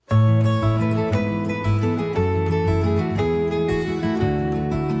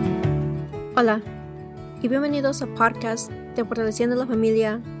Hola y bienvenidos al podcast de Fortaleciendo la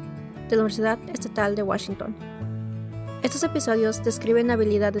Familia de la Universidad Estatal de Washington. Estos episodios describen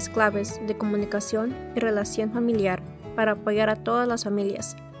habilidades claves de comunicación y relación familiar para apoyar a todas las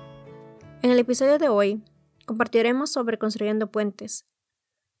familias. En el episodio de hoy compartiremos sobre construyendo puentes.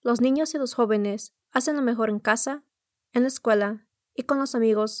 Los niños y los jóvenes hacen lo mejor en casa, en la escuela y con los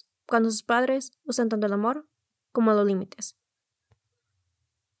amigos cuando sus padres usan tanto el amor como los límites.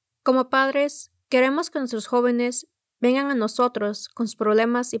 Como padres, queremos que nuestros jóvenes vengan a nosotros con sus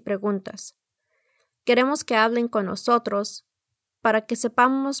problemas y preguntas. Queremos que hablen con nosotros para que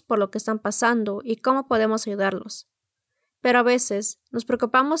sepamos por lo que están pasando y cómo podemos ayudarlos. Pero a veces nos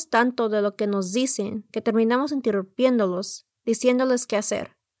preocupamos tanto de lo que nos dicen que terminamos interrumpiéndolos, diciéndoles qué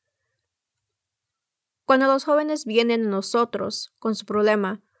hacer. Cuando los jóvenes vienen a nosotros con su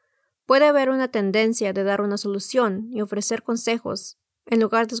problema, puede haber una tendencia de dar una solución y ofrecer consejos en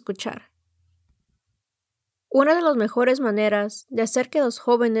lugar de escuchar. Una de las mejores maneras de hacer que los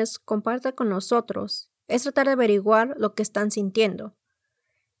jóvenes compartan con nosotros es tratar de averiguar lo que están sintiendo.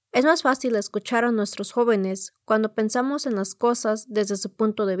 Es más fácil escuchar a nuestros jóvenes cuando pensamos en las cosas desde su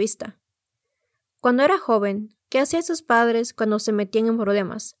punto de vista. Cuando era joven, ¿qué hacían sus padres cuando se metían en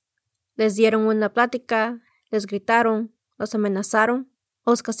problemas? ¿Les dieron una plática? ¿Les gritaron? ¿Los amenazaron?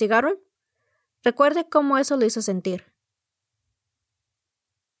 ¿O los castigaron? Recuerde cómo eso lo hizo sentir.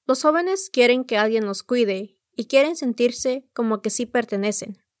 Los jóvenes quieren que alguien los cuide y quieren sentirse como que sí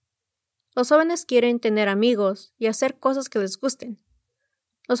pertenecen. Los jóvenes quieren tener amigos y hacer cosas que les gusten.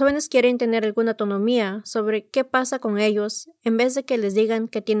 Los jóvenes quieren tener alguna autonomía sobre qué pasa con ellos en vez de que les digan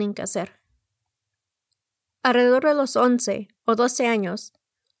qué tienen que hacer. Alrededor de los 11 o 12 años,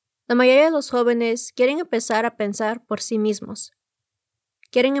 la mayoría de los jóvenes quieren empezar a pensar por sí mismos.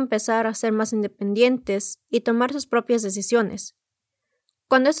 Quieren empezar a ser más independientes y tomar sus propias decisiones.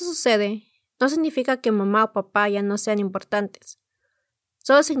 Cuando esto sucede, no significa que mamá o papá ya no sean importantes.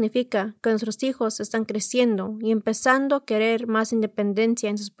 Solo significa que nuestros hijos están creciendo y empezando a querer más independencia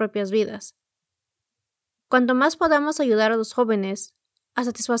en sus propias vidas. Cuanto más podamos ayudar a los jóvenes a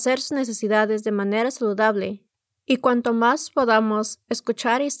satisfacer sus necesidades de manera saludable y cuanto más podamos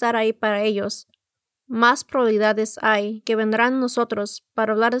escuchar y estar ahí para ellos, más probabilidades hay que vendrán a nosotros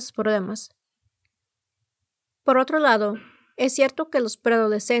para hablar de sus problemas. Por otro lado, es cierto que a los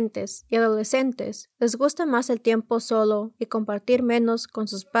preadolescentes y adolescentes les gusta más el tiempo solo y compartir menos con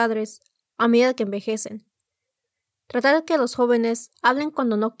sus padres a medida que envejecen. Tratar de que los jóvenes hablen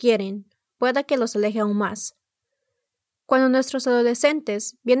cuando no quieren puede que los aleje aún más. Cuando nuestros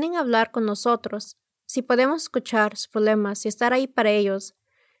adolescentes vienen a hablar con nosotros, si podemos escuchar sus problemas y estar ahí para ellos,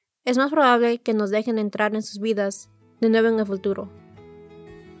 es más probable que nos dejen entrar en sus vidas de nuevo en el futuro.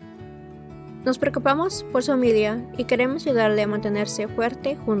 Nos preocupamos por su familia y queremos ayudarle a mantenerse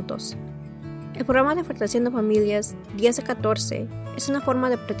fuerte juntos. El programa de Fortaleciendo Familias 10 a 14 es una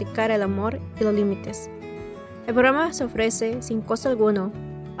forma de practicar el amor y los límites. El programa se ofrece sin costo alguno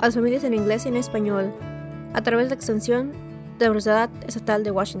a las familias en inglés y en español a través de la extensión de la Universidad Estatal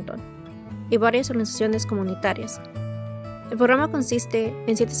de Washington y varias organizaciones comunitarias. El programa consiste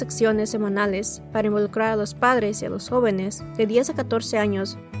en 7 secciones semanales para involucrar a los padres y a los jóvenes de 10 a 14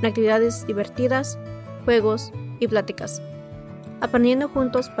 años en actividades divertidas, juegos y pláticas, aprendiendo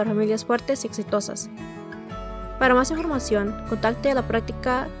juntos para familias fuertes y exitosas. Para más información, contacte a la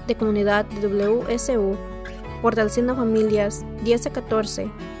práctica de comunidad de WSU Fortaleciendo Familias 10 a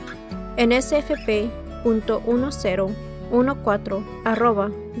 14 en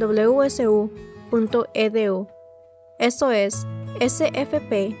sfp.1014@wsu.edu. Eso es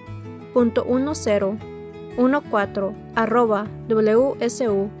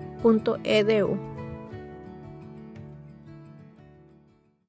sfp.1014@wsu.edu.